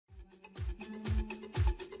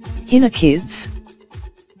HinHa Kids.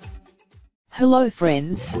 Hello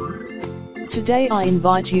friends. Today I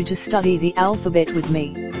invite you to study the alphabet with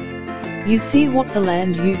me. You see what the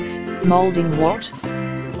land use, molding what?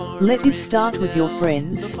 Let us start with your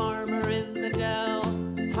friends. The farmer in the dell.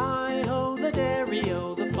 Hi-ho the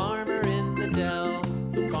dairy-o, the farmer in the dell.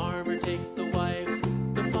 The farmer takes the wife,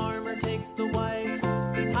 the farmer takes the wife.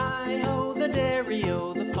 Hi-ho the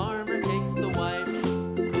dairy-o, the farmer takes the wife.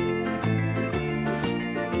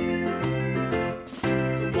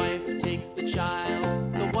 The wife takes the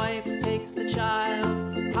child, the wife takes the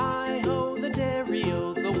child. Hi-ho the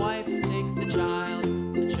dairy-o, the wife takes the child.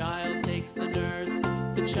 The child takes the nurse,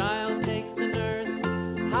 the child takes the nurse.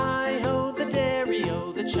 Hi-ho the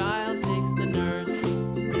dairy-o, the child takes the nurse.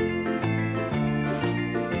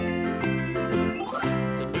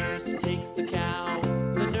 The nurse takes the cow,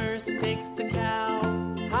 the nurse takes the cow.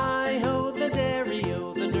 Hi-ho the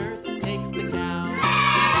dairy-o, the nurse takes the cow.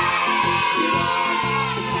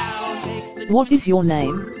 The cow takes the dog, What is your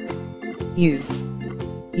name? U.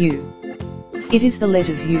 U. It is the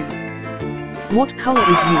letters U. What color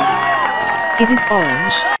is U? It is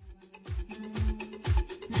orange.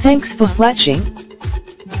 Thanks for watching.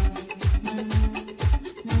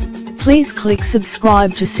 Please click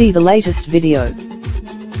subscribe to see the latest video.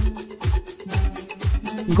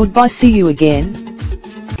 Goodbye, see you again.